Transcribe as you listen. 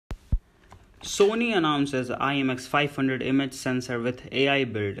Sony announces IMX500 image sensor with AI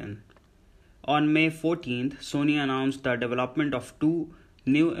built-in. On May 14th, Sony announced the development of two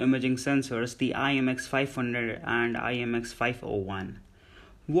new imaging sensors, the IMX500 and IMX501.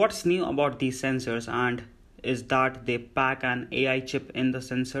 What's new about these sensors and is that they pack an AI chip in the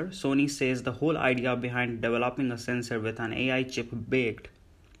sensor. Sony says the whole idea behind developing a sensor with an AI chip baked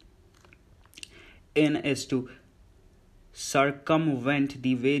in is to circumvent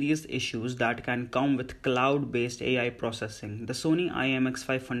the various issues that can come with cloud-based AI processing. The Sony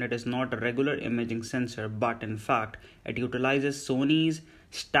IMX500 is not a regular imaging sensor, but in fact, it utilizes Sony's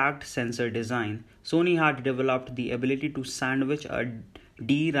stacked sensor design. Sony had developed the ability to sandwich a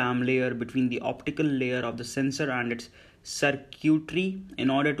DRAM layer between the optical layer of the sensor and its circuitry in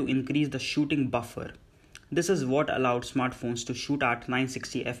order to increase the shooting buffer. This is what allowed smartphones to shoot at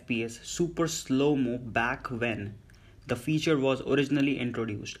 960 fps super slow-mo back when the feature was originally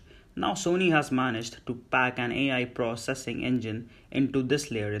introduced. Now Sony has managed to pack an AI processing engine into this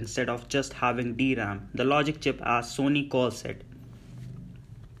layer instead of just having DRAM. The logic chip, as Sony calls it,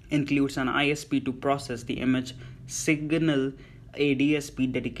 includes an ISP to process the image signal, a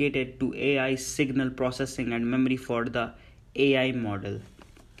DSP dedicated to AI signal processing, and memory for the AI model.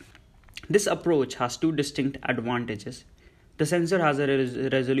 This approach has two distinct advantages. The sensor has a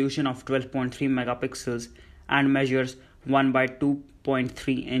resolution of 12.3 megapixels and measures 1 by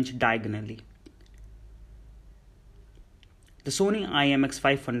 2.3 inch diagonally. The Sony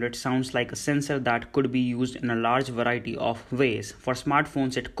IMX500 sounds like a sensor that could be used in a large variety of ways. For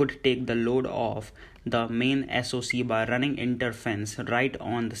smartphones, it could take the load off the main SoC by running interference right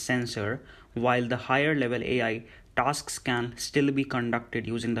on the sensor, while the higher level AI tasks can still be conducted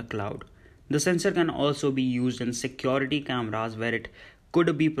using the cloud. The sensor can also be used in security cameras where it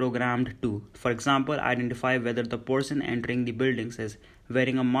could be programmed to, for example, identify whether the person entering the buildings is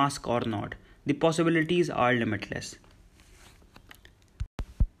wearing a mask or not. The possibilities are limitless.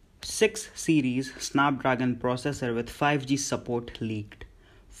 6 series Snapdragon processor with 5G support leaked.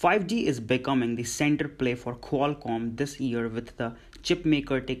 5G is becoming the center play for Qualcomm this year, with the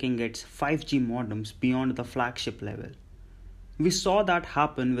chipmaker taking its 5G modems beyond the flagship level. We saw that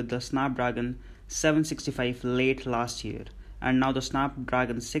happen with the Snapdragon 765 late last year, and now the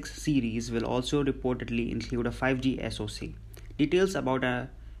Snapdragon 6 series will also reportedly include a 5G SoC. Details about an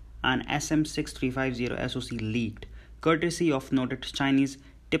SM6350 SoC leaked, courtesy of noted Chinese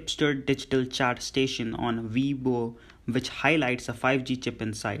tipster digital chat station on Weibo, which highlights a 5G chip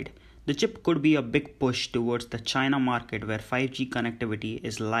inside. The chip could be a big push towards the China market, where 5G connectivity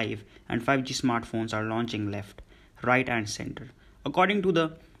is live and 5G smartphones are launching left, right and center. According to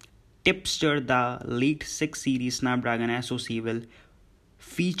the tipster, the leaked 6 series Snapdragon SoC will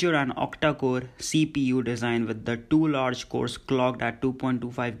feature an octa-core CPU design with the 2 large cores clocked at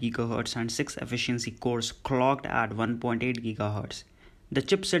 2.25 GHz and 6 efficiency cores clocked at 1.8 GHz. The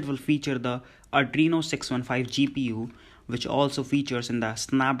chipset will feature the Adreno 615 GPU, which also features in the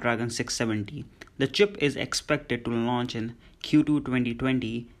Snapdragon 670. The chip is expected to launch in Q2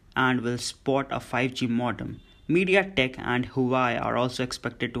 2020 and will sport a 5G modem. MediaTek and Huawei are also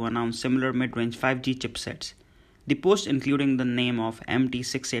expected to announce similar mid-range 5G chipsets. The post, including the name of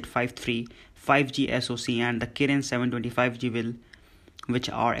MT6853 5G SoC and the Kirin 725G, which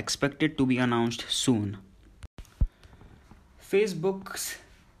are expected to be announced soon. Facebook's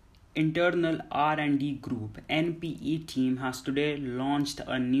internal R&D group NPE team has today launched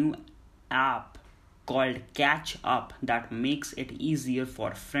a new app called Catch Up that makes it easier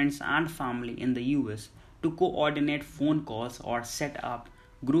for friends and family in the US to coordinate phone calls or set up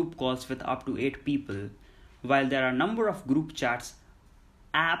group calls with up to 8 people. While there are a number of group chats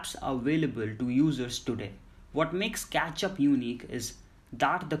apps available to users today, what makes Catch Up unique is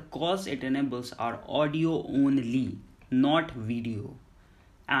that the calls it enables are audio only, not video,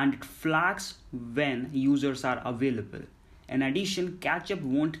 and it flags when users are available. In addition, Catch Up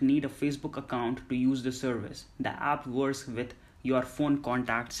won't need a Facebook account to use the service. The app works with your phone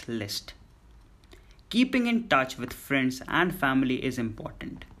contacts list. Keeping in touch with friends and family is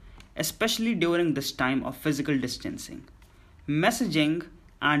important, especially during this time of physical distancing. Messaging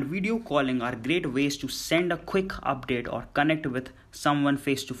and video calling are great ways to send a quick update or connect with someone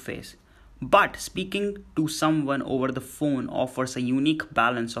face to face. But speaking to someone over the phone offers a unique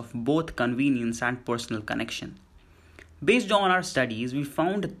balance of both convenience and personal connection. Based on our studies, we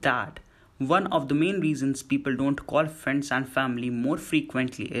found that one of the main reasons people don't call friends and family more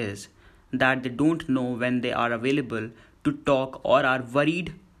frequently is that they don't know when they are available to talk or are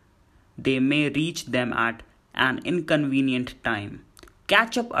worried they may reach them at an inconvenient time.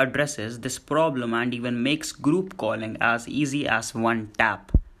 Catch Up addresses this problem and even makes group calling as easy as one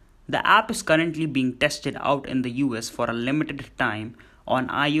tap. The app is currently being tested out in the US for a limited time on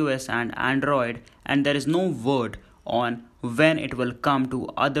iOS and Android, and there is no word on when it will come to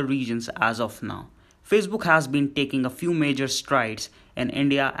other regions as of now. Facebook has been taking a few major strides in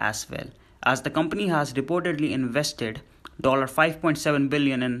India as well, as the company has reportedly invested $5.7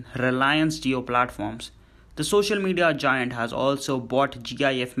 billion in Reliance Jio platforms. The social media giant has also bought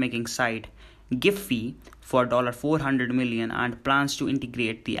GIF making site Giphy for $400 million and plans to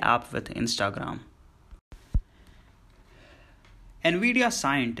integrate the app with Instagram. NVIDIA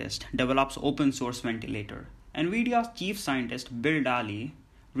scientist develops open source ventilator. NVIDIA's chief scientist Bill Daly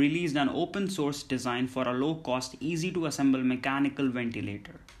released an open source design for a low cost, easy to assemble mechanical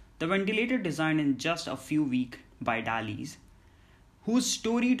ventilator. The ventilator, designed in just a few weeks by Daly's, whose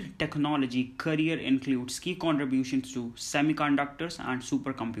storied technology career includes key contributions to semiconductors and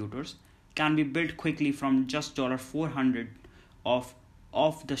supercomputers, can be built quickly from just $400 of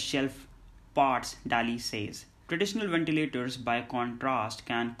off-the-shelf parts, Daly says. Traditional ventilators, by contrast,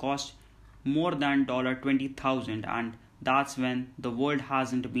 can cost more than $20,000, and that's when the world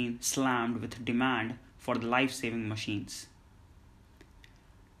hasn't been slammed with demand for the life-saving machines.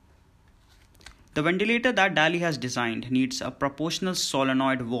 The ventilator that Daly has designed needs a proportional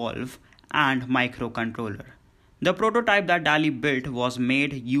solenoid valve and microcontroller. The prototype that Daly built was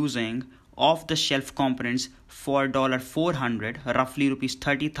made using off-the-shelf components for $400, roughly Rs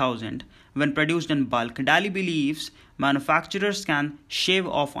 30,000, when produced in bulk. Daly believes manufacturers can shave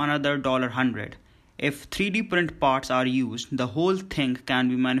off another $100. If 3D print parts are used, the whole thing can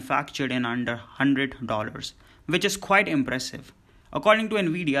be manufactured in under $100, which is quite impressive. According to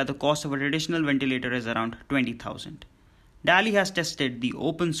NVIDIA, the cost of a traditional ventilator is around $20,000. Daly has tested the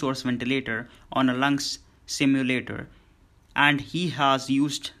open source ventilator on a lungs simulator, and he has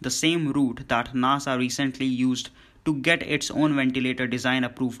used the same route that NASA recently used to get its own ventilator design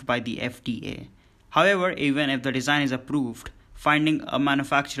approved by the FDA. However, even if the design is approved, finding a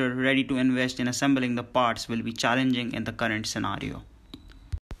manufacturer ready to invest in assembling the parts will be challenging in the current scenario.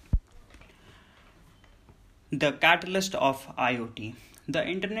 The catalyst of IoT. The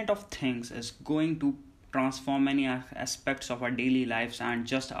Internet of Things is going to transform many aspects of our daily lives and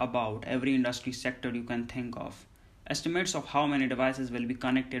just about every industry sector you can think of. Estimates of how many devices will be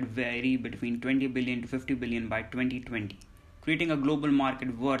connected vary between 20 billion to 50 billion by 2020, creating a global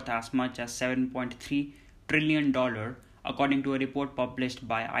market worth as much as $7.3 trillion, according to a report published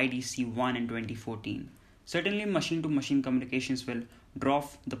by IDC1 in 2014. Certainly, machine-to-machine communications will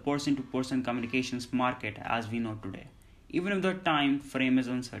dwarf the person-to-person communications market as we know today, even if the time frame is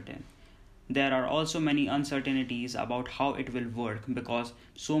uncertain. There are also many uncertainties about how it will work because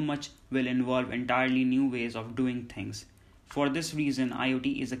so much will involve entirely new ways of doing things. For this reason,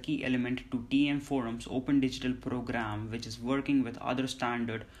 IoT is a key element to TM Forum's Open Digital program, which is working with other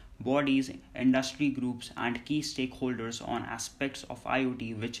standard bodies, industry groups, and key stakeholders on aspects of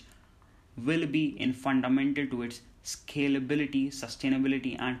IoT which will be fundamental to its scalability,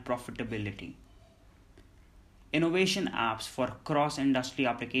 sustainability, and profitability. Innovation apps for cross-industry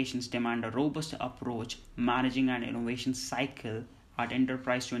applications demand a robust approach managing an innovation cycle at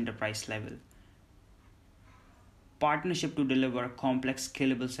enterprise-to-enterprise level. Partnership to deliver complex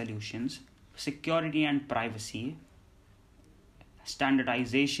scalable solutions, security and privacy,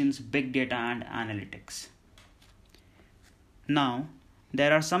 standardizations, big data and analytics. Now,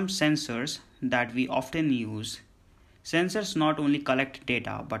 there are some sensors that we often use. Sensors not only collect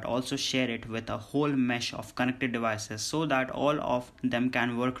data but also share it with a whole mesh of connected devices so that all of them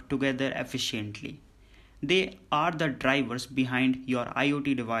can work together efficiently. They are the drivers behind your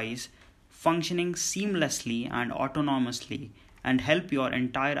IoT device functioning seamlessly and autonomously and help your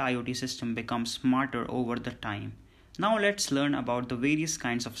entire IoT system become smarter over the time. Now let's learn about the various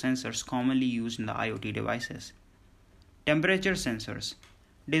kinds of sensors commonly used in the IoT devices. Temperature sensors.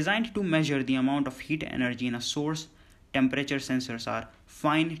 Designed to measure the amount of heat energy in a source, temperature sensors are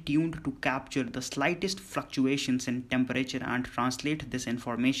fine-tuned to capture the slightest fluctuations in temperature and translate this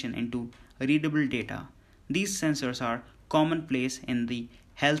information into readable data. These sensors are commonplace in the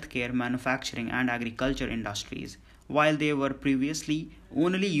healthcare, manufacturing, and agriculture industries, while they were previously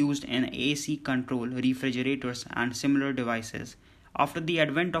only used in AC control, refrigerators, and similar devices. After the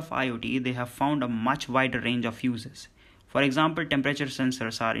advent of IoT, they have found a much wider range of uses. For example, temperature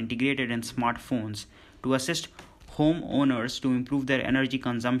sensors are integrated in smartphones to assist homeowners to improve their energy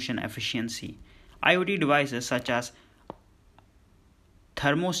consumption efficiency. IoT devices such as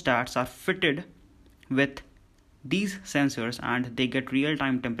thermostats are fitted with these sensors and they get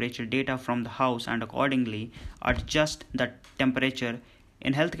real-time temperature data from the house and accordingly adjust the temperature.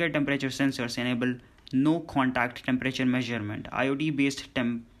 In healthcare, temperature sensors enable no contact temperature measurement. IoT based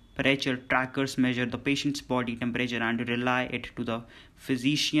temperature temperature trackers measure the patient's body temperature and relay it to the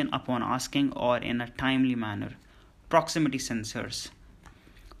physician upon asking or in a timely manner. Proximity sensors.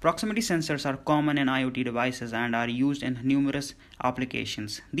 Proximity sensors are common in IoT devices and are used in numerous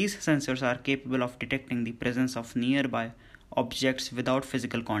applications. These sensors are capable of detecting the presence of nearby objects without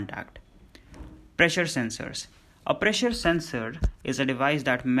physical contact. Pressure sensors. A pressure sensor is a device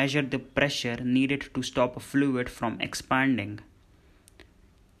that measures the pressure needed to stop a fluid from expanding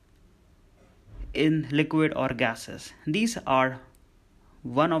in liquid or gases. These are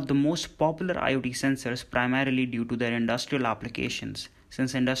one of the most popular IoT sensors primarily due to their industrial applications,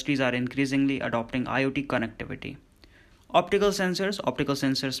 since industries are increasingly adopting IoT connectivity. Optical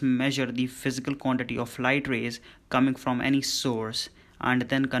sensors measure the physical quantity of light rays coming from any source and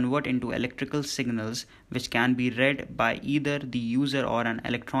then convert into electrical signals which can be read by either the user or an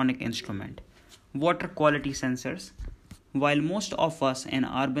electronic instrument. Water quality sensors. While most of us in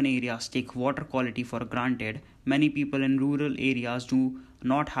urban areas take water quality for granted, many people in rural areas do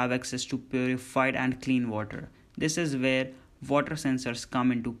not have access to purified and clean water. This is where water sensors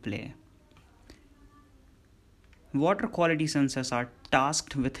come into play. Water quality sensors are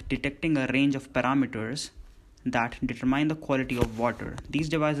tasked with detecting a range of parameters that determine the quality of water. These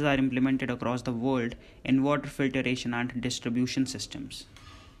devices are implemented across the world in water filtration and distribution systems.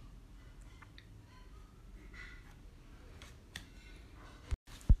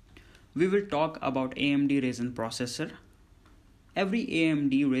 We will talk about AMD Ryzen processor. Every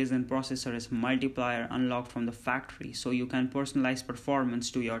AMD Ryzen processor is multiplier unlocked from the factory, so you can personalize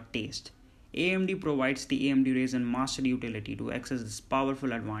performance to your taste. AMD provides the AMD Ryzen Master utility to access this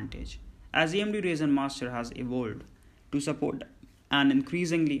powerful advantage. As AMD Ryzen Master has evolved to support an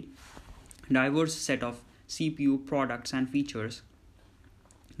increasingly diverse set of CPU products and features,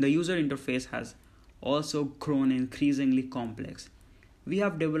 the user interface has also grown increasingly complex. We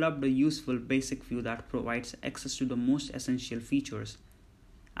have developed a useful basic view that provides access to the most essential features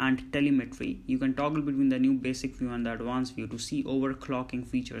and telemetry. You can toggle between the new basic view and the advanced view to see overclocking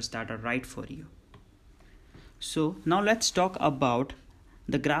features that are right for you. So now let's talk about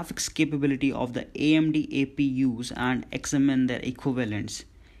the graphics capability of the AMD APUs and examine their equivalents.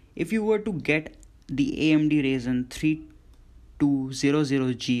 If you were to get the AMD Ryzen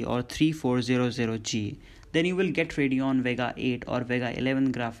 3200G or 3400G, then you will get Radeon Vega 8 or Vega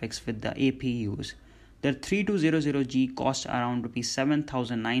 11 graphics with the APUs. The 3200G costs around Rs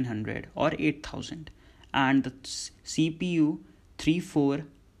 7,900 or 8,000, and the CPU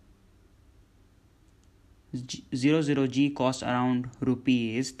 3400G costs around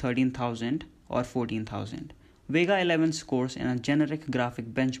Rs 13,000 or 14,000. Vega 11 scores in a generic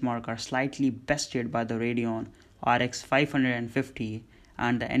graphic benchmark are slightly bested by the Radeon RX 550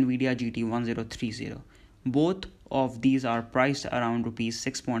 and the NVIDIA GT 1030. Both of these are priced around Rs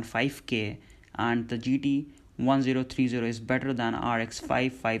 6.5k, and the GT 1030 is better than RX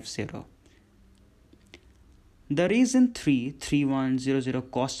 550. The Ryzen 3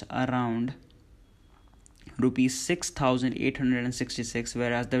 3100 costs around Rs 6,866,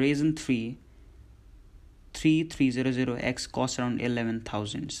 whereas the Ryzen 3 3300X costs around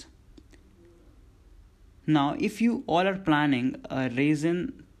 11,000. Now, if you all are planning a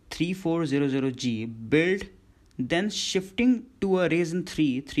Ryzen 3400G build, then shifting to a Ryzen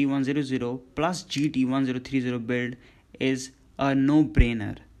 3 3100 plus GT 1030 build is a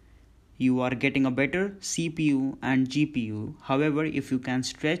no-brainer. You are getting a better CPU and GPU. However, if you can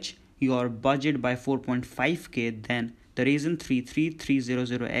stretch your budget by 4.5k, then the Ryzen 3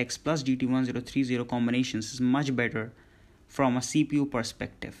 3300X plus GT 1030 combinations is much better from a CPU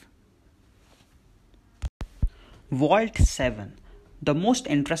perspective. Vault 7. The most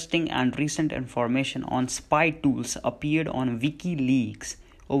interesting and recent information on spy tools appeared on WikiLeaks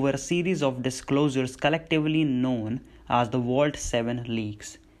over a series of disclosures collectively known as the Vault 7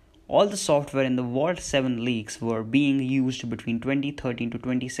 leaks. All the software in the Vault 7 leaks were being used between 2013 to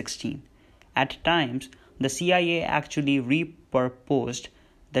 2016. At times, the CIA actually repurposed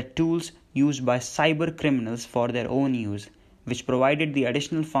the tools used by cyber criminals for their own use, which provided the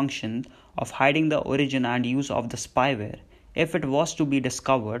additional function of hiding the origin and use of the spyware. If it was to be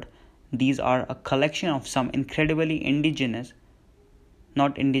discovered, these are a collection of some incredibly ingenious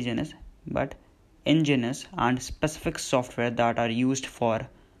and specific software that are used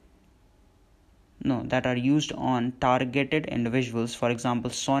on targeted individuals. For example,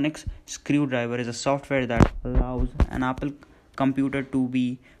 Sonic's Screwdriver is a software that allows an Apple computer to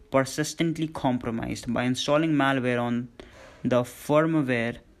be persistently compromised by installing malware on the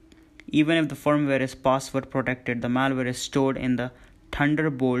firmware. Even if the firmware is password protected, the malware is stored in the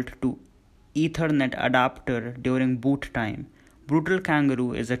Thunderbolt to Ethernet adapter during boot time. Brutal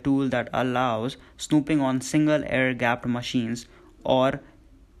Kangaroo is a tool that allows snooping on single air-gapped machines or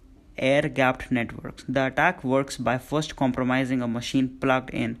air-gapped networks. The attack works by first compromising a machine plugged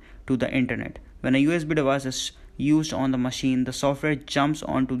in to the internet. When a USB device is used on the machine, the software jumps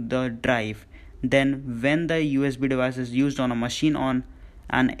onto the drive. Then, when the USB device is used on a machine on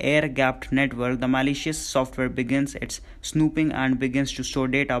an air-gapped network, the malicious software begins its snooping and begins to store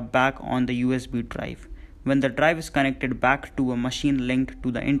data back on the USB drive. When the drive is connected back to a machine linked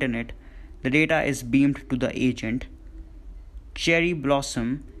to the internet, the data is beamed to the agent. Cherry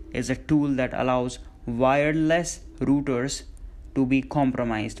Blossom is a tool that allows wireless routers to be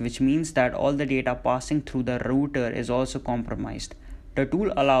compromised, which means that all the data passing through the router is also compromised. The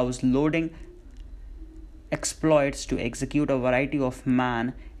tool allows loading exploits to execute a variety of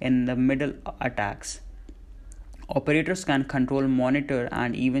man-in-the-middle attacks. Operators can control, monitor,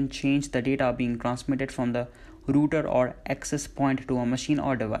 and even change the data being transmitted from the router or access point to a machine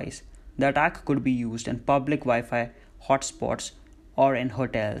or device. The attack could be used in public Wi-Fi hotspots or in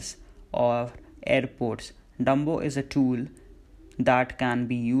hotels or airports. Dumbo is a tool that can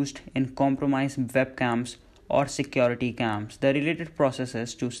be used in compromised webcams or security cams. The related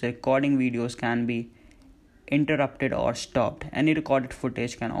processes to recording videos can be interrupted or stopped. Any recorded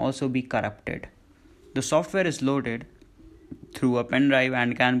footage can also be corrupted. The software is loaded through a pen drive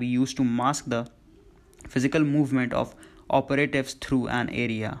and can be used to mask the physical movement of operatives through an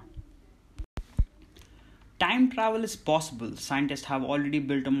area. Time travel is possible. Scientists have already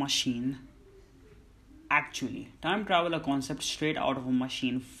built a machine. Actually, time travel, a concept straight out of a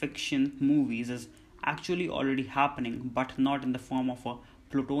machine fiction movies, is actually already happening, but not in the form of a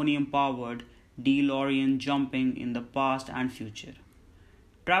plutonium-powered DeLorean jumping in the past and future.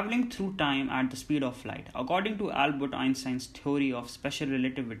 Traveling through time at the speed of light. According to Albert Einstein's theory of special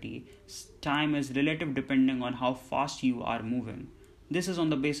relativity, time is relative depending on how fast you are moving. This is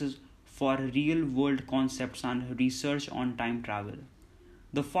on the basis for real-world concepts and research on time travel.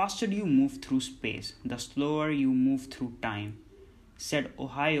 The faster you move through space, the slower you move through time, said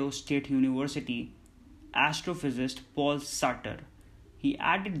Ohio State University astrophysicist Paul Sutter. He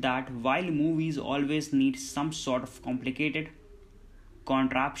added that while movies always need some sort of complicated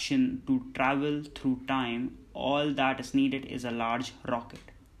contraption to travel through time, all that is needed is a large rocket.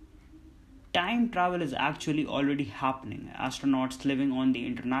 Time travel is actually already happening. Astronauts living on the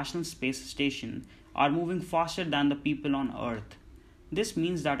International Space Station are moving faster than the people on Earth. This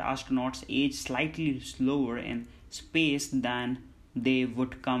means that astronauts age slightly slower in space than they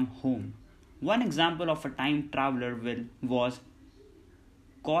would come home. One example of a time traveler was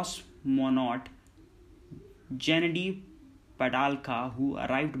cosmonaut Gennady Padalka, who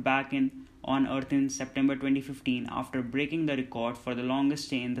arrived back on Earth in September 2015 after breaking the record for the longest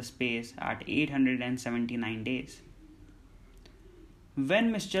stay in the space at 879 days.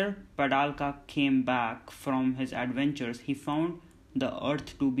 When Mr. Padalka came back from his adventures, he found the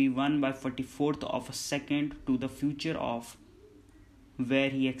Earth to be 1/44th of a second to the future of where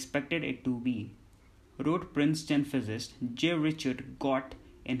he expected it to be, wrote Princeton physicist J. Richard Gott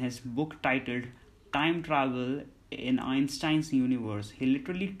in his book titled Time Travel in Einstein's Universe. He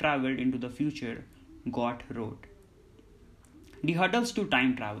literally traveled into the future, Gott wrote. The hurdles to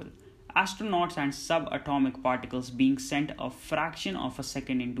time travel. Astronauts and subatomic particles being sent a fraction of a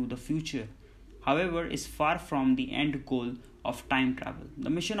second into the future, however, is far from the end goal of time travel. The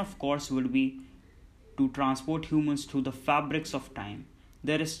mission, of course, would be to transport humans through the fabrics of time.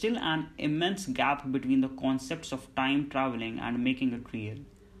 There is still an immense gap between the concepts of time traveling and making it real.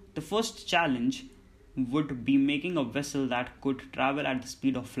 The first challenge would be making a vessel that could travel at the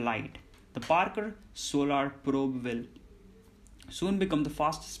speed of light. The Parker Solar Probe will soon become the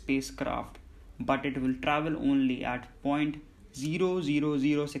fastest spacecraft, but it will travel only at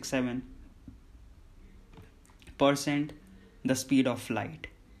 0.00067% the speed of light.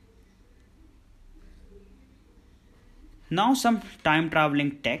 Now some time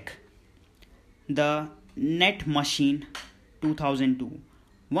traveling tech. The Net Machine 2002.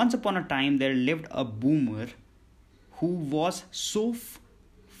 Once upon a time there lived a boomer who was so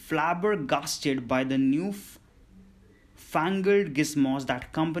flabbergasted by the new fangled gizmos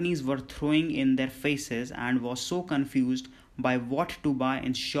that companies were throwing in their faces and was so confused by what to buy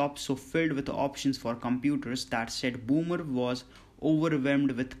in shops so filled with options for computers that said boomer was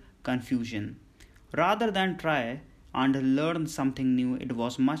overwhelmed with confusion. Rather than try and learn something new, it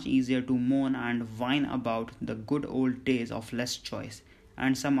was much easier to moan and whine about the good old days of less choice.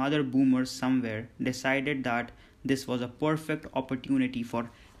 And some other boomers somewhere decided that this was a perfect opportunity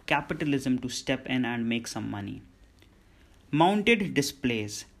for capitalism to step in and make some money. Mounted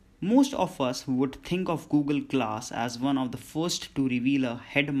displays. Most of us would think of Google Glass as one of the first to reveal a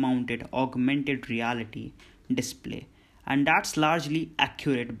head mounted augmented reality display, and that's largely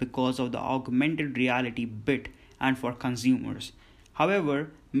accurate because of the augmented reality bit and for consumers. However,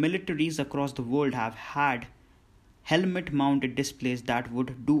 militaries across the world have had helmet mounted displays that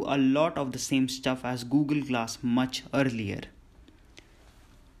would do a lot of the same stuff as Google Glass much earlier.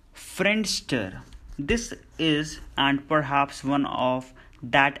 Friendster. This is and perhaps one of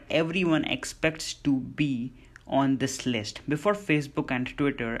that everyone expects to be on this list. Before Facebook and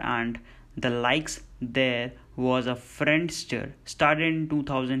Twitter and the likes, there was a Friendster started in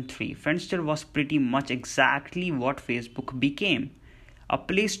 2003. Friendster was pretty much exactly what Facebook became. A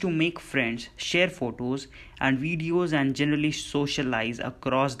place to make friends, share photos and videos and generally socialize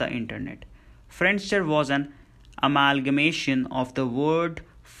across the internet. Friendster was an amalgamation of the word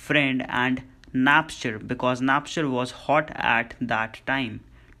friend and Napster because Napster was hot at that time.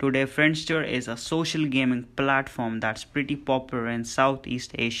 Today, Friendster is a social gaming platform that's pretty popular in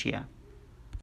Southeast Asia.